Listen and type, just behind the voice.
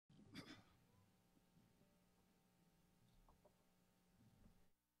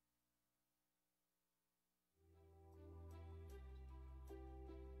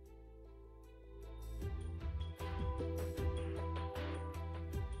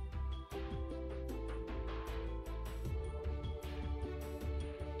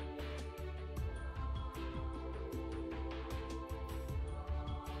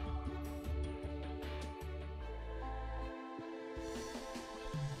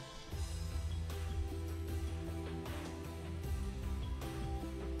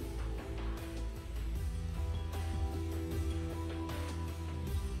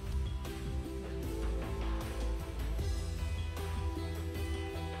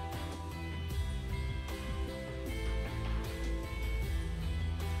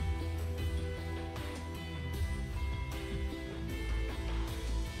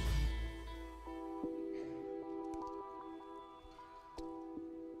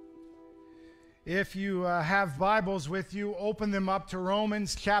If you have Bibles with you, open them up to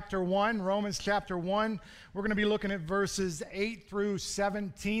Romans chapter 1. Romans chapter 1. We're going to be looking at verses 8 through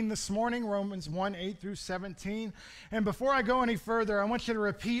 17 this morning. Romans 1, 8 through 17. And before I go any further, I want you to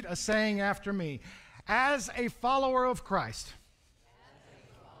repeat a saying after me. As a follower of Christ,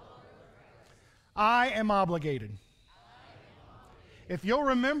 I am obligated. If you'll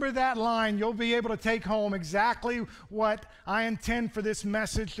remember that line, you'll be able to take home exactly what I intend for this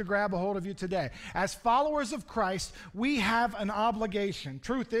message to grab a hold of you today. As followers of Christ, we have an obligation.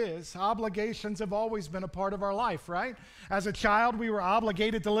 Truth is, obligations have always been a part of our life, right? As a child, we were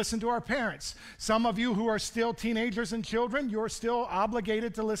obligated to listen to our parents. Some of you who are still teenagers and children, you're still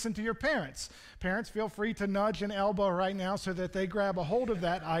obligated to listen to your parents. Parents, feel free to nudge and elbow right now so that they grab a hold of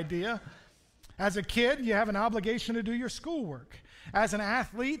that idea. As a kid, you have an obligation to do your schoolwork. As an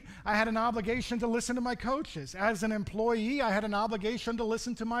athlete, I had an obligation to listen to my coaches. As an employee, I had an obligation to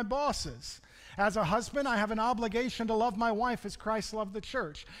listen to my bosses. As a husband, I have an obligation to love my wife as Christ loved the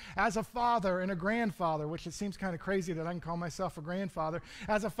church. As a father and a grandfather, which it seems kind of crazy that I can call myself a grandfather.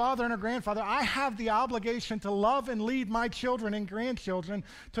 As a father and a grandfather, I have the obligation to love and lead my children and grandchildren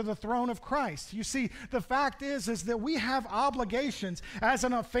to the throne of Christ. You see, the fact is that we have obligations. As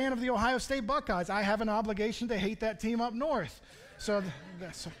a fan of the Ohio State Buckeyes, I have an obligation to hate that team up north. So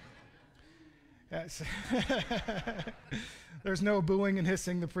that's there's no booing and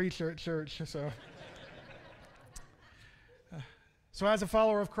hissing the preacher at church. So as a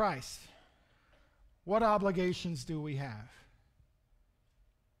follower of Christ, what obligations do we have?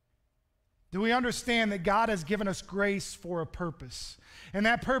 Do we understand that God has given us grace for a purpose? And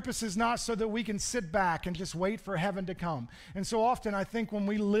that purpose is not so that we can sit back and just wait for heaven to come. And so often I think when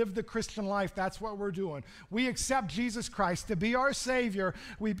we live the Christian life, that's what we're doing. We accept Jesus Christ to be our Savior,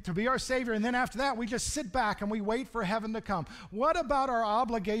 and then after that we just sit back and we wait for heaven to come. What about our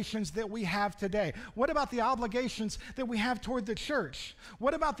obligations that we have today? What about the obligations that we have toward the church?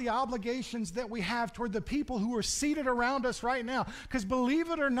 What about the obligations that we have toward the people who are seated around us right now? Because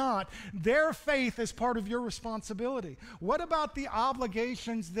believe it or not, their faith is part of your responsibility. What about the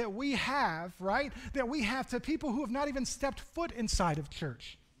obligations that we have, right? That we have to people who have not even stepped foot inside of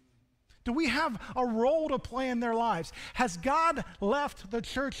church? Do we have a role to play in their lives? Has God left the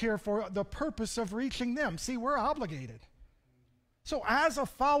church here for the purpose of reaching them? See, we're obligated. So as a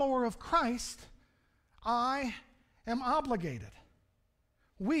follower of Christ, I am obligated.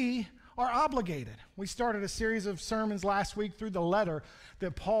 We are obligated. We started a series of sermons last week through the letter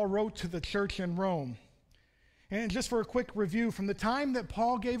that Paul wrote to the church in Rome. And just for a quick review, from the time that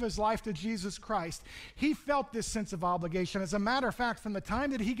Paul gave his life to Jesus Christ, he felt this sense of obligation. As a matter of fact, from the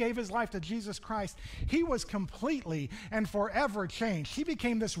time that he gave his life to Jesus Christ, he was completely and forever changed. He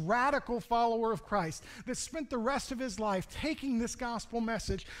became this radical follower of Christ that spent the rest of his life taking this gospel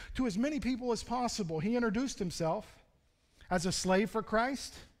message to as many people as possible. He introduced himself as a slave for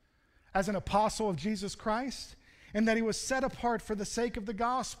Christ, as an apostle of Jesus Christ, and that he was set apart for the sake of the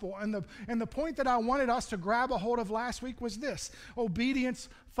gospel. And the point that I wanted us to grab a hold of last week was this: obedience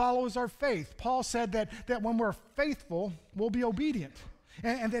follows our faith. Paul said that when we're faithful, we'll be obedient.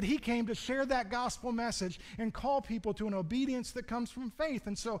 And that he came to share that gospel message and call people to an obedience that comes from faith.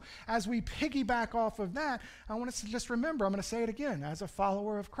 And so as we piggyback off of that, I want us to just remember, I'm going to say it again, as a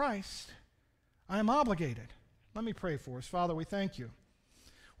follower of Christ, I am obligated. Let me pray for us. Father, we thank you.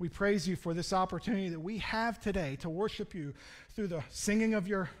 We praise you for this opportunity that we have today to worship you through the singing of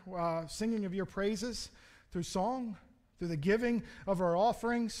your praises, through song, through the giving of our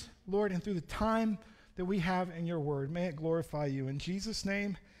offerings, Lord, and through the time that we have in your word. May it glorify you. In Jesus'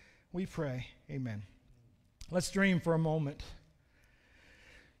 name we pray. Amen. Let's dream for a moment.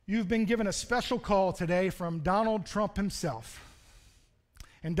 You've been given a special call today from Donald Trump himself.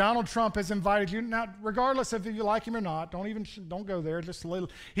 And Donald Trump has invited you, now regardless of if you like him or not, don't go there, just a little.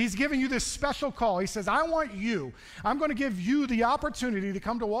 He's giving you this special call. He says, I'm going to give you the opportunity to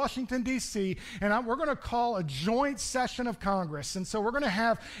come to Washington, D.C., and we're going to call a joint session of Congress. And so we're going to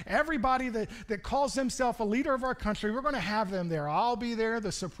have everybody that calls himself a leader of our country, we're going to have them there. I'll be there,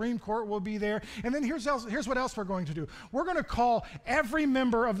 the Supreme Court will be there, and then here's what else we're going to do. We're going to call every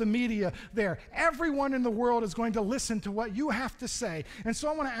member of the media there. Everyone in the world is going to listen to what you have to say. And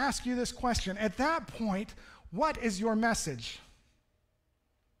so I want to ask you this question. At that point, what is your message?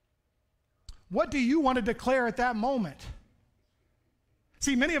 What do you want to declare at that moment?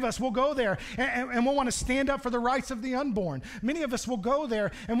 See, many of us will go there and we'll want to stand up for the rights of the unborn. Many of us will go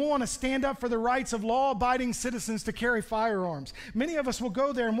there and we'll want to stand up for the rights of law-abiding citizens to carry firearms. Many of us will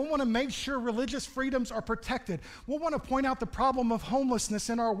go there and we'll want to make sure religious freedoms are protected. We'll want to point out the problem of homelessness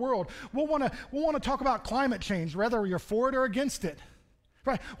in our world. We'll want to talk about climate change, whether you're for it or against it.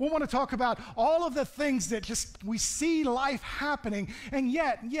 Right? We want to talk about all of the things that just we see life happening, and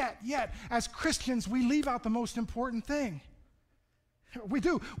yet, as Christians, we leave out the most important thing. We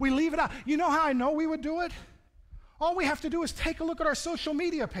do. We leave it out. You know how I know we would do it? All we have to do is take a look at our social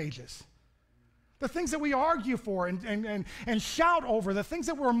media pages. The things that we argue for and shout over, the things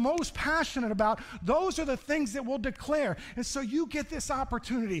that we're most passionate about, those are the things that we'll declare. And so you get this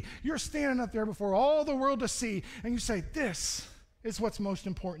opportunity. You're standing up there before all the world to see, and you say, this is what's most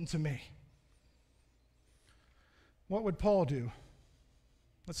important to me. What would Paul do?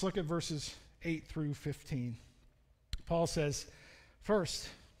 Let's look at verses 8 through 15. Paul says, first,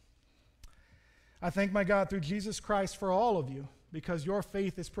 I thank my God through Jesus Christ for all of you, because your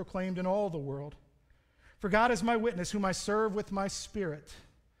faith is proclaimed in all the world. For God is my witness, whom I serve with my spirit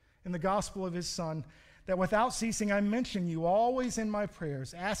in the gospel of his Son, that without ceasing I mention you always in my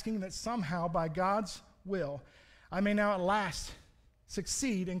prayers, asking that somehow by God's will I may now at last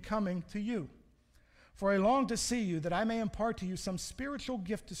succeed in coming to you. For I long to see you, that I may impart to you some spiritual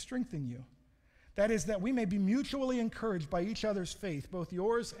gift to strengthen you. That is, that we may be mutually encouraged by each other's faith, both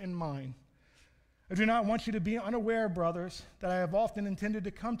yours and mine. I do not want you to be unaware, brothers, that I have often intended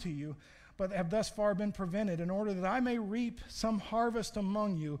to come to you, but have thus far been prevented, in order that I may reap some harvest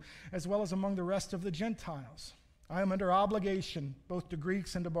among you, as well as among the rest of the Gentiles. I am under obligation, both to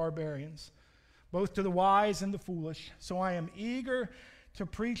Greeks and to barbarians, both to the wise and the foolish. So I am eager to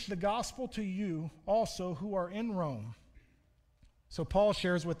preach the gospel to you also who are in Rome. So Paul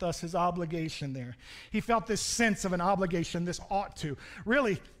shares with us his obligation there. He felt this sense of an obligation, this ought to.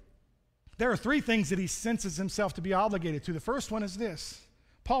 Really, there are three things that he senses himself to be obligated to. The first one is this.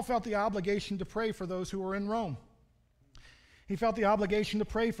 Paul felt the obligation to pray for those who were in Rome. He felt the obligation to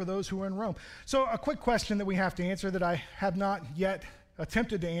pray for those who were in Rome. So a quick question that we have to answer that I have not yet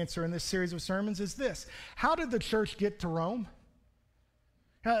attempted to answer in this series of sermons is this. How did the church get to Rome?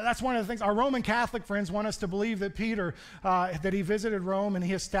 That's one of the things. Our Roman Catholic friends want us to believe that Peter, that he visited Rome and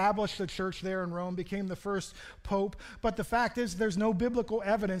he established the church there in Rome, became the first pope. But the fact is there's no biblical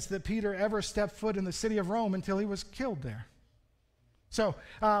evidence that Peter ever stepped foot in the city of Rome until he was killed there. So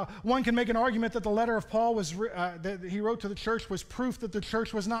one can make an argument that the letter of Paul that he wrote to the church was proof that the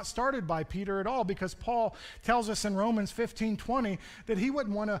church was not started by Peter at all, because Paul tells us in Romans 15:20 that he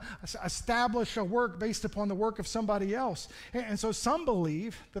wouldn't want to establish a work based upon the work of somebody else. And so some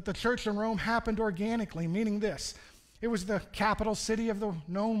believe that the church in Rome happened organically, meaning this. It was the capital city of the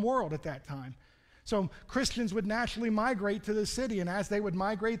known world at that time. So Christians would naturally migrate to the city, and as they would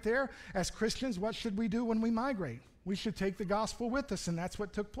migrate there, as Christians, what should we do when we migrate? We should take the gospel with us, and that's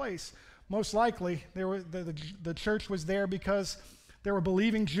what took place. Most likely, the church was there because there were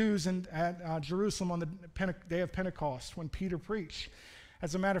believing Jews at Jerusalem on the day of Pentecost when Peter preached.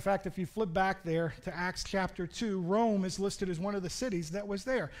 As a matter of fact, if you flip back there to Acts chapter 2, Rome is listed as one of the cities that was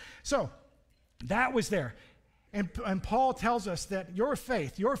there. So that was there. And Paul tells us that your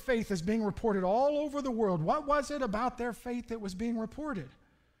faith is being reported all over the world. What was it about their faith that was being reported?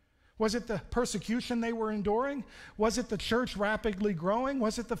 Was it the persecution they were enduring? Was it the church rapidly growing?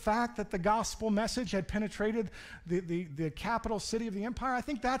 Was it the fact that the gospel message had penetrated the capital city of the empire? I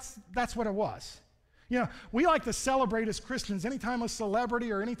think that's what it was. You know, we like to celebrate as Christians anytime a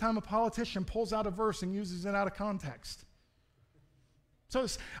celebrity or anytime a politician pulls out a verse and uses it out of context. So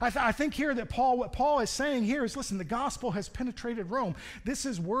I think here that what Paul is saying here is, listen, the gospel has penetrated Rome. This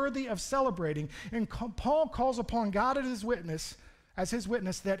is worthy of celebrating. And Paul calls upon God as his witness,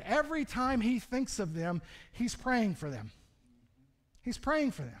 that every time he thinks of them, he's praying for them. He's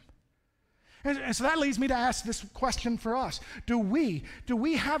praying for them. And so that leads me to ask this question for us. Do we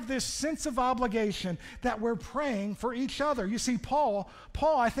have this sense of obligation that we're praying for each other? You see, Paul,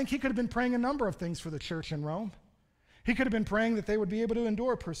 I think he could have been praying a number of things for the church in Rome. He could have been praying that they would be able to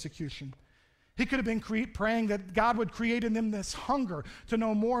endure persecution. He could have been praying that God would create in them this hunger to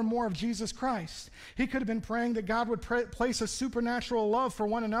know more and more of Jesus Christ. He could have been praying that God would place a supernatural love for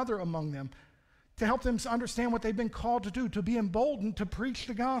one another among them, to help them understand what they've been called to do, to be emboldened to preach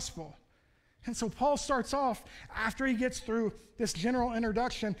the gospel. And so Paul starts off, after he gets through this general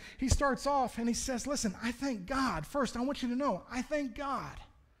introduction, he starts off and he says, listen, I thank God. First, I want you to know, I thank God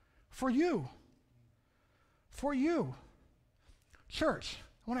for you. For you. Church,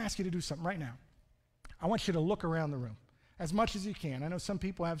 I want to ask you to do something right now. I want you to look around the room as much as you can. I know some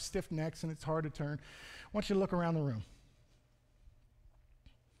people have stiff necks and it's hard to turn. I want you to look around the room.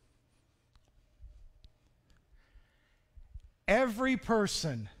 Every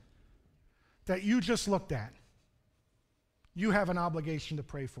person that you just looked at, you have an obligation to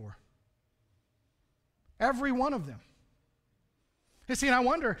pray for. Every one of them. You see, and I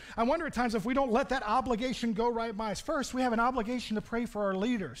wonder at times if we don't let that obligation go right by us. First, we have an obligation to pray for our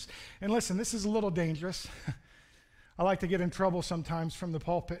leaders. And listen, this is a little dangerous. I like to get in trouble sometimes from the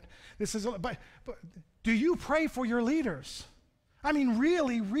pulpit. But do you pray for your leaders? I mean,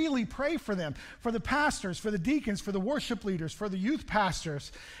 really, really pray for them, for the pastors, for the deacons, for the worship leaders, for the youth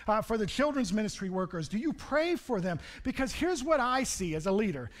pastors, for the children's ministry workers. Do you pray for them? Because here's what I see as a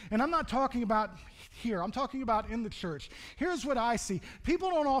leader, and I'm not talking about here, I'm talking about in the church. Here's what I see. People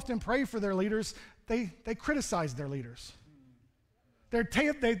don't often pray for their leaders. They criticize their leaders.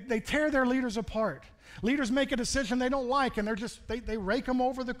 They tear their leaders apart. Leaders make a decision they don't like, and they rake them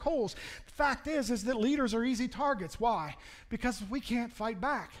over the coals. The fact is that leaders are easy targets. Why? Because we can't fight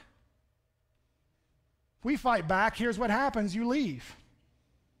back. We fight back, here's what happens, you leave.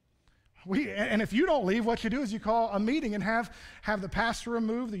 And if you don't leave, what you do is you call a meeting and have the pastor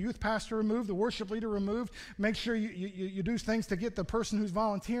removed, the youth pastor removed, the worship leader removed. Make sure you do things to get the person who's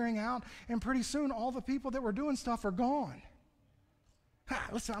volunteering out, and pretty soon all the people that were doing stuff are gone.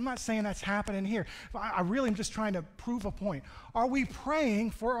 Listen, I'm not saying that's happening here. I really am just trying to prove a point. Are we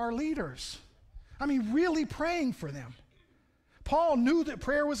praying for our leaders? I mean, really praying for them. Paul knew that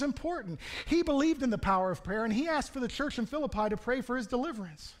prayer was important. He believed in the power of prayer, and he asked for the church in Philippi to pray for his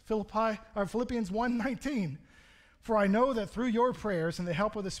deliverance. Philippians 1:19. For I know that through your prayers and the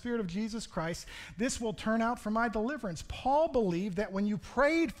help of the Spirit of Jesus Christ, this will turn out for my deliverance. Paul believed that when you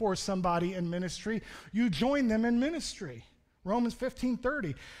prayed for somebody in ministry, you joined them in ministry. Romans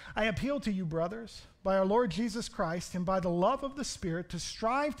 15:30, I appeal to you, brothers, by our Lord Jesus Christ and by the love of the Spirit, to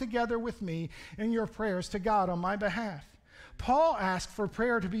strive together with me in your prayers to God on my behalf. Paul asked for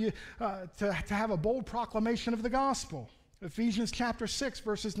prayer to have a bold proclamation of the gospel. Ephesians chapter 6,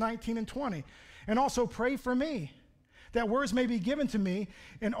 verses 19 and 20. And also pray for me, that words may be given to me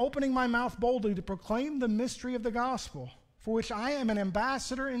in opening my mouth boldly to proclaim the mystery of the gospel, for which I am an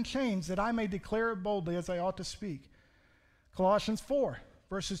ambassador in chains, that I may declare it boldly as I ought to speak. Colossians 4,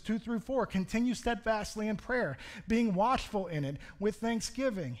 verses 2 through 4, continue steadfastly in prayer, being watchful in it with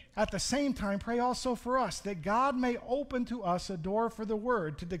thanksgiving. At the same time, pray also for us, that God may open to us a door for the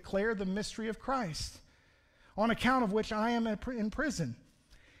word to declare the mystery of Christ, on account of which I am in prison,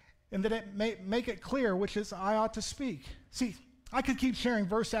 and that it may make it clear which is I ought to speak. See, I could keep sharing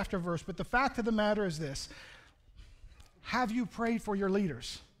verse after verse, but the fact of the matter is this. Have you prayed for your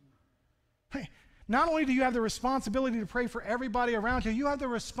leaders? Hey, not only do you have the responsibility to pray for everybody around you, you have the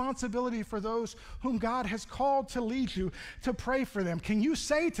responsibility for those whom God has called to lead you, to pray for them. Can you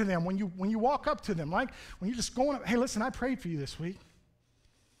say to them when you walk up to them, like when you're just going up, hey, listen, I prayed for you this week.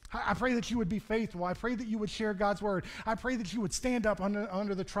 I pray that you would be faithful. I pray that you would share God's word. I pray that you would stand up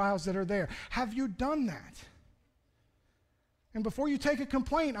under the trials that are there. Have you done that? And before you take a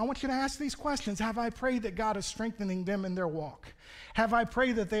complaint, I want you to ask these questions. Have I prayed that God is strengthening them in their walk? Have I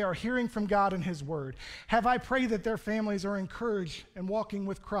prayed that they are hearing from God and his word? Have I prayed that their families are encouraged and walking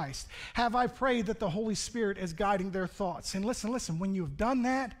with Christ? Have I prayed that the Holy Spirit is guiding their thoughts? And listen, when you've done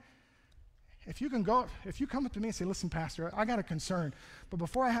that, if you come up to me and say, listen, Pastor, I got a concern, but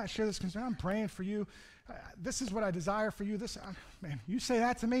before I share this concern, I'm praying for you. This is what I desire for you. Man, you say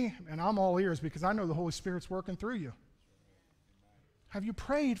that to me, and I'm all ears because I know the Holy Spirit's working through you. Have you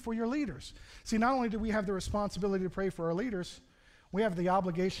prayed for your leaders? See, not only do we have the responsibility to pray for our leaders, we have the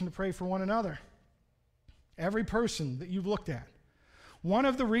obligation to pray for one another. Every person that you've looked at. One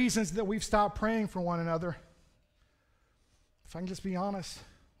of the reasons that we've stopped praying for one another, if I can just be honest,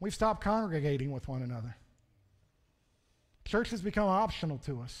 we've stopped congregating with one another. Church has become optional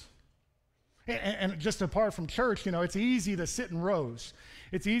to us. And just apart from church, it's easy to sit in rows.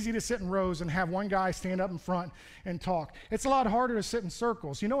 It's easy to sit in rows and have one guy stand up in front and talk. It's a lot harder to sit in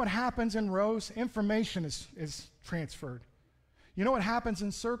circles. You know what happens in rows? Information is transferred. You know what happens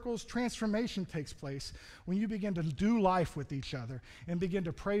in circles? Transformation takes place when you begin to do life with each other and begin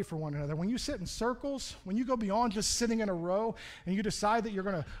to pray for one another. When you sit in circles, when you go beyond just sitting in a row and you decide that you're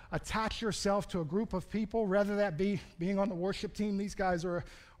going to attach yourself to a group of people, whether that be being on the worship team, these guys are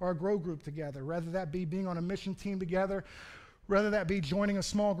a grow group together, whether that be being on a mission team together, whether that be joining a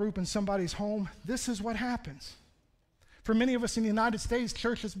small group in somebody's home, this is what happens. For many of us in the United States,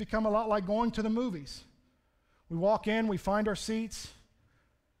 church has become a lot like going to the movies. We walk in, we find our seats,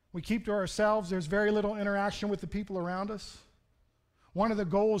 we keep to ourselves. There's very little interaction with the people around us. One of the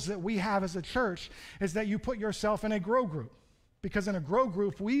goals that we have as a church is that you put yourself in a grow group. Because in a grow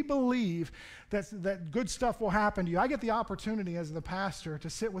group, we believe that good stuff will happen to you. I get the opportunity as the pastor to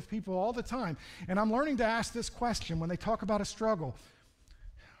sit with people all the time, and I'm learning to ask this question when they talk about a struggle.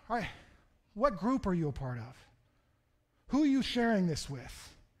 All right, what group are you a part of? Who are you sharing this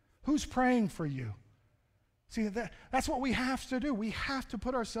with? Who's praying for you? See, that's what we have to do. We have to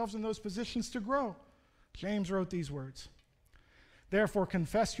put ourselves in those positions to grow. James wrote these words. Therefore,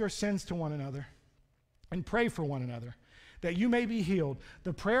 confess your sins to one another and pray for one another, that you may be healed.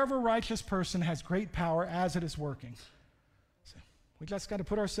 The prayer of a righteous person has great power as it is working. So we just got to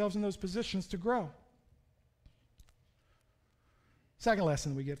put ourselves in those positions to grow. Second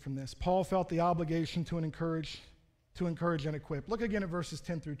lesson we get from this, Paul felt the obligation to encourage and equip. Look again at verses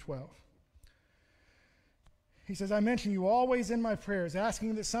 10 through 12. He says, I mention you always in my prayers,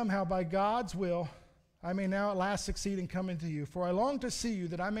 asking that somehow by God's will I may now at last succeed in coming to you. For I long to see you,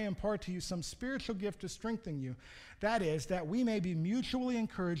 that I may impart to you some spiritual gift to strengthen you. That is, that we may be mutually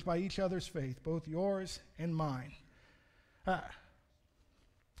encouraged by each other's faith, both yours and mine.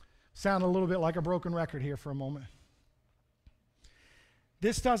 Sound a little bit like a broken record here for a moment.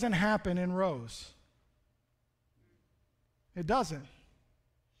 This doesn't happen in rows. It doesn't.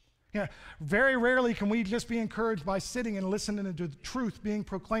 Yeah, very rarely can we just be encouraged by sitting and listening to the truth being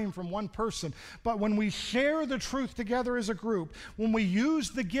proclaimed from one person. But when we share the truth together as a group, when we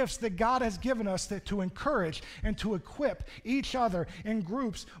use the gifts that God has given us to encourage and to equip each other in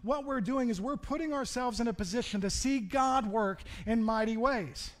groups, what we're doing is we're putting ourselves in a position to see God work in mighty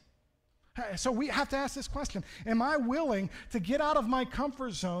ways. So we have to ask this question, am I willing to get out of my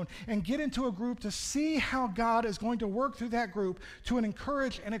comfort zone and get into a group to see how God is going to work through that group to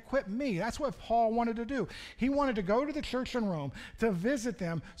encourage and equip me? That's what Paul wanted to do. He wanted to go to the church in Rome to visit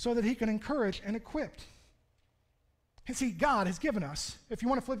them so that he could encourage and equip. And see, God has given us, if you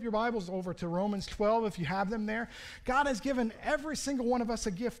want to flip your Bibles over to Romans 12, if you have them there, God has given every single one of us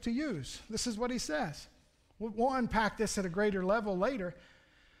a gift to use. This is what he says. We'll unpack this at a greater level later.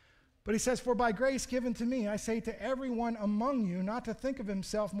 But he says, for by grace given to me, I say to everyone among you not to think of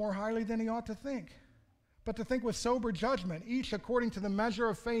himself more highly than he ought to think, but to think with sober judgment, each according to the measure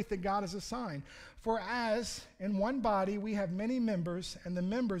of faith that God has assigned. For as in one body we have many members, and the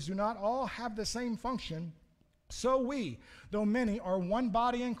members do not all have the same function, so we, though many, are one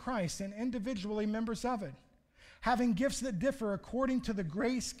body in Christ and individually members of it. Having gifts that differ according to the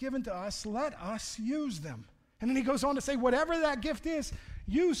grace given to us, let us use them. And then he goes on to say, whatever that gift is,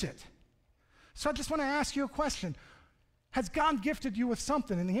 use it. So I just want to ask you a question. Has God gifted you with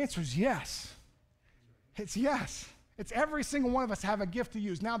something? And the answer is yes. It's yes. It's every single one of us have a gift to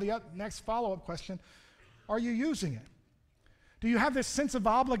use. Now the next follow-up question, are you using it? Do you have this sense of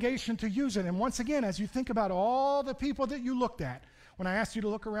obligation to use it? And once again, as you think about all the people that you looked at, when I asked you to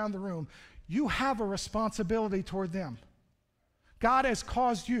look around the room, you have a responsibility toward them. God has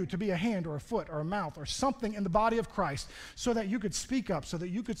caused you to be a hand or a foot or a mouth or something in the body of Christ so that you could speak up, so that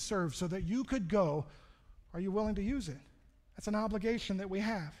you could serve, so that you could go. Are you willing to use it? That's an obligation that we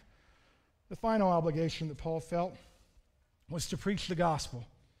have. The final obligation that Paul felt was to preach the gospel.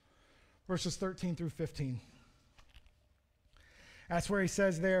 Verses 13 through 15. That's where he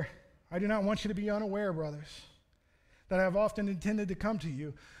says there, I do not want you to be unaware, brothers, that I have often intended to come to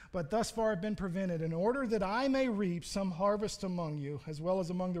you, but thus far have been prevented, in order that I may reap some harvest among you, as well as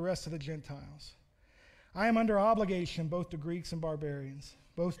among the rest of the Gentiles. I am under obligation both to Greeks and barbarians,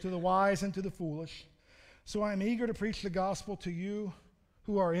 both to the wise and to the foolish. So I am eager to preach the gospel to you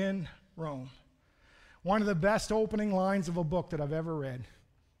who are in Rome. One of the best opening lines of a book that I've ever read.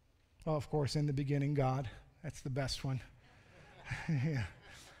 Oh, of course, in the beginning, God. That's the best one. Yeah.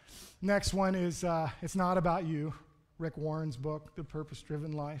 Next one is, it's not about you. Rick Warren's book, The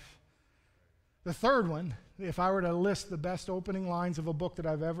Purpose-Driven Life. The third one, if I were to list the best opening lines of a book that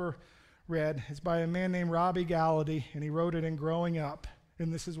I've ever read, is by a man named Robbie Gallaty, and he wrote it in Growing Up,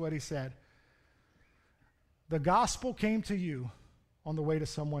 and this is what he said. The gospel came to you on the way to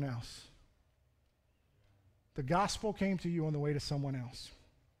someone else. The gospel came to you on the way to someone else.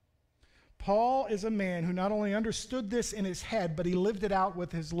 Paul is a man who not only understood this in his head, but he lived it out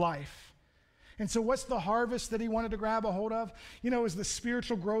with his life. And so what's the harvest that he wanted to grab a hold of? You know, it was the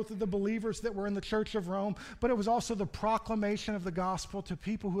spiritual growth of the believers that were in the church of Rome, but it was also the proclamation of the gospel to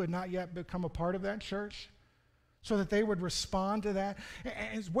people who had not yet become a part of that church, so that they would respond to that.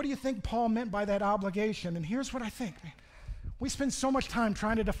 And what do you think Paul meant by that obligation? And here's what I think. Man, we spend so much time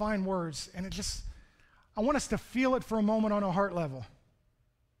trying to define words, and I want us to feel it for a moment on a heart level.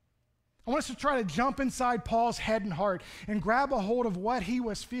 I want us to try to jump inside Paul's head and heart and grab a hold of what he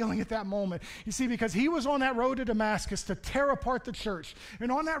was feeling at that moment. You see, because he was on that road to Damascus to tear apart the church.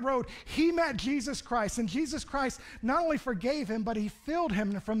 And on that road, he met Jesus Christ. And Jesus Christ not only forgave him, but he filled him.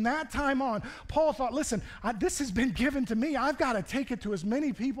 And from that time on, Paul thought, listen, this has been given to me. I've got to take it to as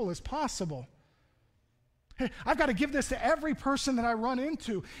many people as possible. I've got to give this to every person that I run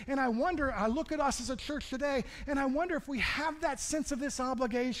into. And I wonder, I look at us as a church today, and I wonder if we have that sense of this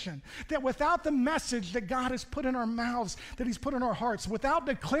obligation, that without the message that God has put in our mouths, that he's put in our hearts, without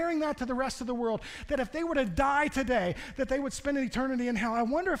declaring that to the rest of the world, that if they were to die today, that they would spend an eternity in hell. I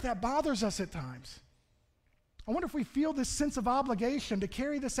wonder if that bothers us at times. I wonder if we feel this sense of obligation to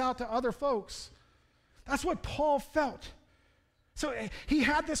carry this out to other folks. That's what Paul felt. So he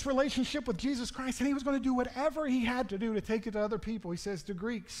had this relationship with Jesus Christ, and he was going to do whatever he had to do to take it to other people. He says to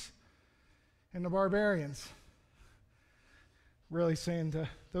Greeks and the barbarians, really saying to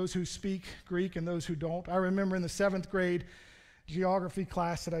those who speak Greek and those who don't. I remember in the 7th grade geography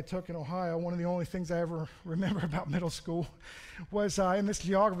class that I took in Ohio, one of the only things I ever remember about middle school was in this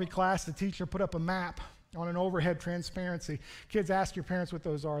geography class, the teacher put up a map on an overhead transparency. Kids, ask your parents what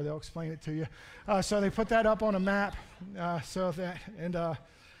those are. They'll explain it to you. So they put that up on a map. It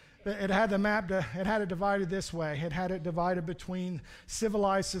had the map, it had it divided this way. It had it divided between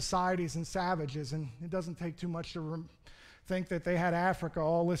civilized societies and savages. And it doesn't take too much to think that they had Africa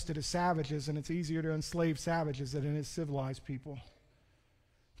all listed as savages, and it's easier to enslave savages than it is civilized people.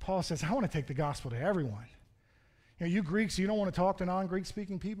 Paul says, I want to take the gospel to everyone. You Greeks, you don't want to talk to non-Greek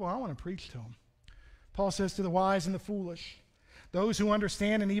speaking people? I want to preach to them. Paul says to the wise and the foolish, those who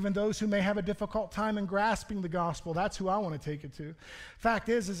understand and even those who may have a difficult time in grasping the gospel, that's who I want to take it to. Fact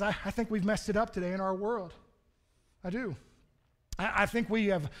is I think we've messed it up today in our world. I do. I think we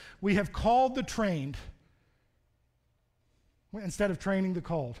have called the trained instead of training the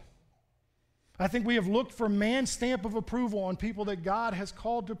called. I think we have looked for man's stamp of approval on people that God has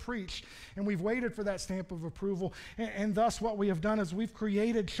called to preach, and we've waited for that stamp of approval, and thus what we have done is we've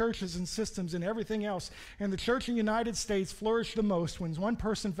created churches and systems and everything else, and the church in the United States flourished the most when one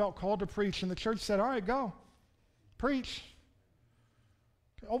person felt called to preach, and the church said, all right, go, preach.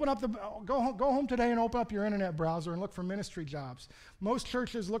 Go home today and open up your internet browser and look for ministry jobs. Most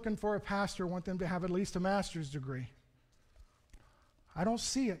churches looking for a pastor want them to have at least a master's degree. I don't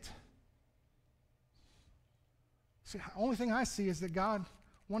see it. See, the only thing I see is that God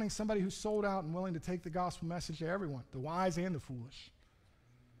wanting somebody who's sold out and willing to take the gospel message to everyone, the wise and the foolish.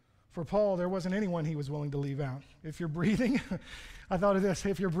 For Paul, there wasn't anyone he was willing to leave out. If you're breathing, I thought of this,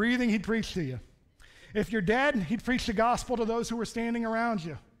 if you're breathing, he'd preach to you. If you're dead, he'd preach the gospel to those who were standing around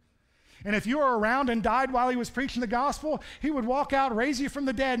you. And if you were around and died while he was preaching the gospel, he would walk out, raise you from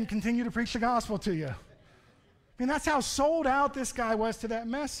the dead, and continue to preach the gospel to you. I mean, that's how sold out this guy was to that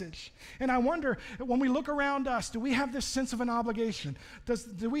message. And I wonder, when we look around us, do we have this sense of an obligation?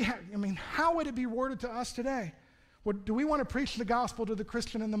 How would it be worded to us today? Do we want to preach the gospel to the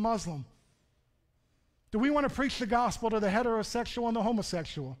Christian and the Muslim? Do we want to preach the gospel to the heterosexual and the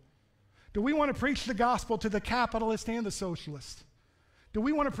homosexual? Do we want to preach the gospel to the capitalist and the socialist? Do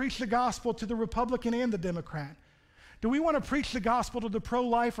we want to preach the gospel to the Republican and the Democrat? Do we want to preach the gospel to the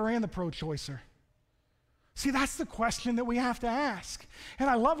pro-lifer and the pro-choicer? See, that's the question that we have to ask. And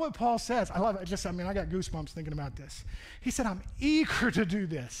I love what Paul says. I love it. I got goosebumps thinking about this. He said, I'm eager to do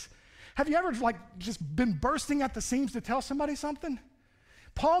this. Have you ever just been bursting at the seams to tell somebody something?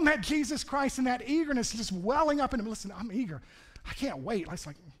 Paul met Jesus Christ in that eagerness just welling up in him. Listen, I'm eager. I can't wait. It's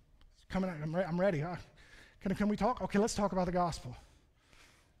like, coming out. I'm ready. Can we talk? Okay, let's talk about the gospel.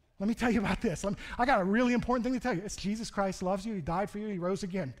 Let me tell you about this. I got a really important thing to tell you. It's Jesus Christ loves you. He died for you. He rose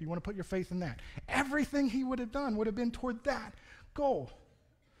again. Do you want to put your faith in that? Everything he would have done would have been toward that goal.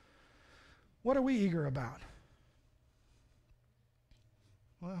 What are we eager about?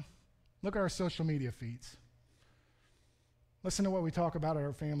 Well, look at our social media feeds. Listen to what we talk about at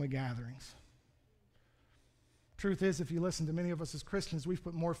our family gatherings. Truth is, if you listen to many of us as Christians, we've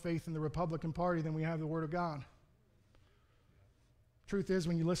put more faith in the Republican Party than we have the Word of God. Truth is,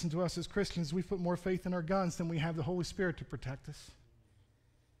 when you listen to us as Christians, we put more faith in our guns than we have the Holy Spirit to protect us.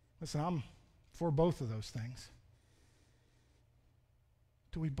 Listen, I'm for both of those things.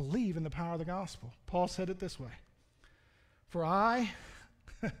 Do we believe in the power of the gospel? Paul said it this way, for I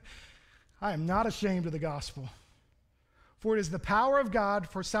am not ashamed of the gospel, for it is the power of God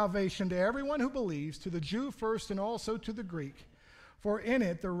for salvation to everyone who believes, to the Jew first and also to the Greek. For in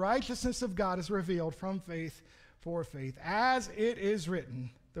it the righteousness of God is revealed from faith for faith. As it is written,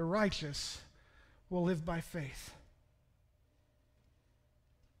 the righteous will live by faith.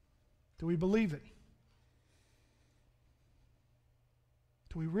 Do we believe it?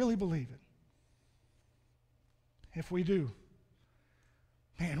 Do we really believe it? If we do,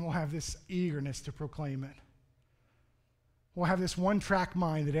 man, we'll have this eagerness to proclaim it. We'll have this one-track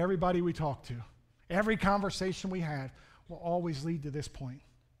mind that everybody we talk to, every conversation we have, will always lead to this point.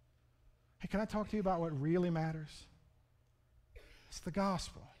 Hey, can I talk to you about what really matters? It's the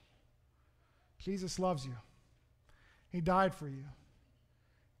gospel. Jesus loves you. He died for you.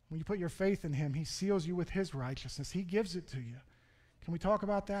 When you put your faith in him, he seals you with his righteousness. He gives it to you. Can we talk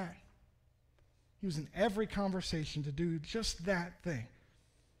about that? He was in every conversation to do just that thing.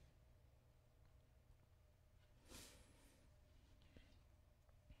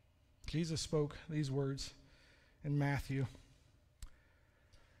 Jesus spoke these words in Matthew.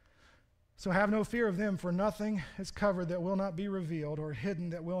 So have no fear of them, for nothing is covered that will not be revealed, or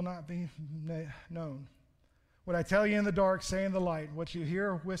hidden that will not be known. What I tell you in the dark, say in the light. What you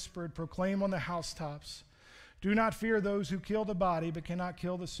hear whispered, proclaim on the housetops. Do not fear those who kill the body, but cannot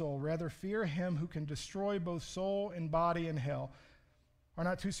kill the soul. Rather, fear him who can destroy both soul and body in hell. Are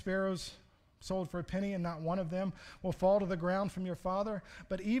not 2 sparrows sold for a penny, and not one of them will fall to the ground from your Father?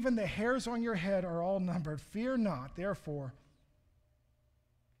 But even the hairs on your head are all numbered. Fear not, therefore.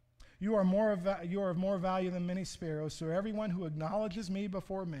 You are of more value than many sparrows. So everyone who acknowledges me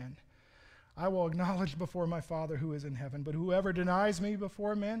before men, I will acknowledge before my Father who is in heaven. But whoever denies me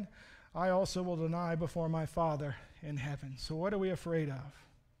before men, I also will deny before my Father in heaven. So what are we afraid of?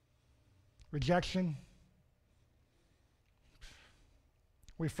 Rejection?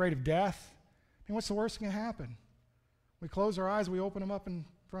 Are we afraid of death? I mean, what's the worst that can happen? We close our eyes, we open them up in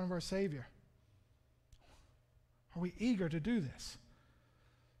front of our Savior. Are we eager to do this?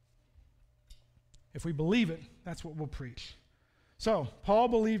 If we believe it, that's what we'll preach. So, Paul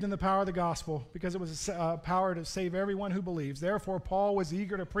believed in the power of the gospel because it was a power to save everyone who believes. Therefore, Paul was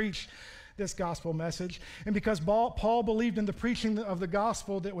eager to preach this gospel message. And because Paul believed in the preaching of the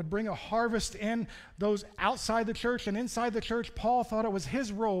gospel that would bring a harvest in those outside the church and inside the church, Paul thought it was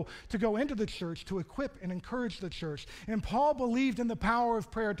his role to go into the church, to equip and encourage the church. And Paul believed in the power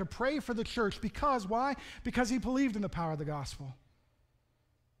of prayer to pray for the church because, why? Because he believed in the power of the gospel.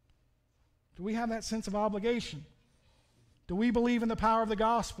 Do we have that sense of obligation? Do we believe in the power of the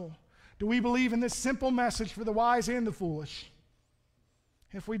gospel? Do we believe in this simple message for the wise and the foolish?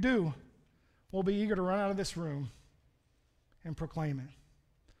 If we do, we'll be eager to run out of this room and proclaim it.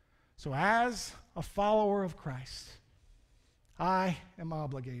 So as a follower of Christ, I am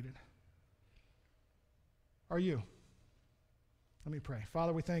obligated. Are you? Let me pray.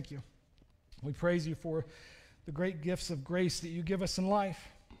 Father, we thank you. We praise you for the great gifts of grace that you give us in life.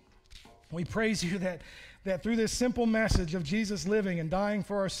 We praise you that through this simple message of Jesus living and dying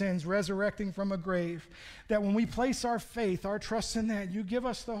for our sins, resurrecting from a grave, that when we place our faith, our trust in that, you give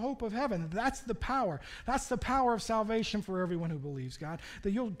us the hope of heaven. That's the power. That's the power of salvation for everyone who believes, God,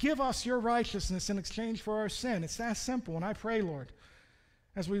 that you'll give us your righteousness in exchange for our sin. It's that simple. And I pray, Lord,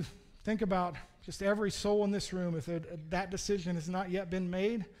 as we think about just every soul in this room, if that decision has not yet been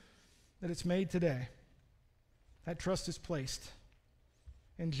made, that it's made today. That trust is placed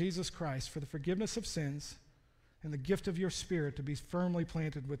in Jesus Christ for the forgiveness of sins and the gift of your Spirit to be firmly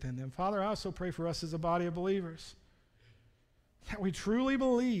planted within them. Father, I also pray for us as a body of believers that we truly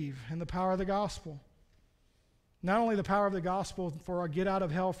believe in the power of the gospel. Not only the power of the gospel for our get out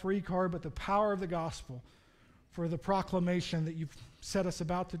of hell free card, but the power of the gospel for the proclamation that you've set us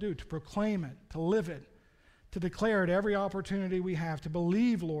about to do, to proclaim it, to live it, to declare it every opportunity we have, to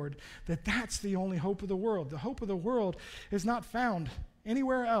believe, Lord, that that's the only hope of the world. The hope of the world is not found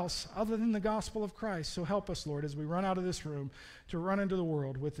anywhere else other than the gospel of Christ. So help us, Lord, as we run out of this room to run into the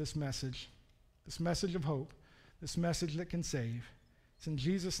world with this message of hope, this message that can save. It's in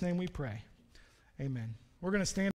Jesus' name we pray. Amen. We're going to stand.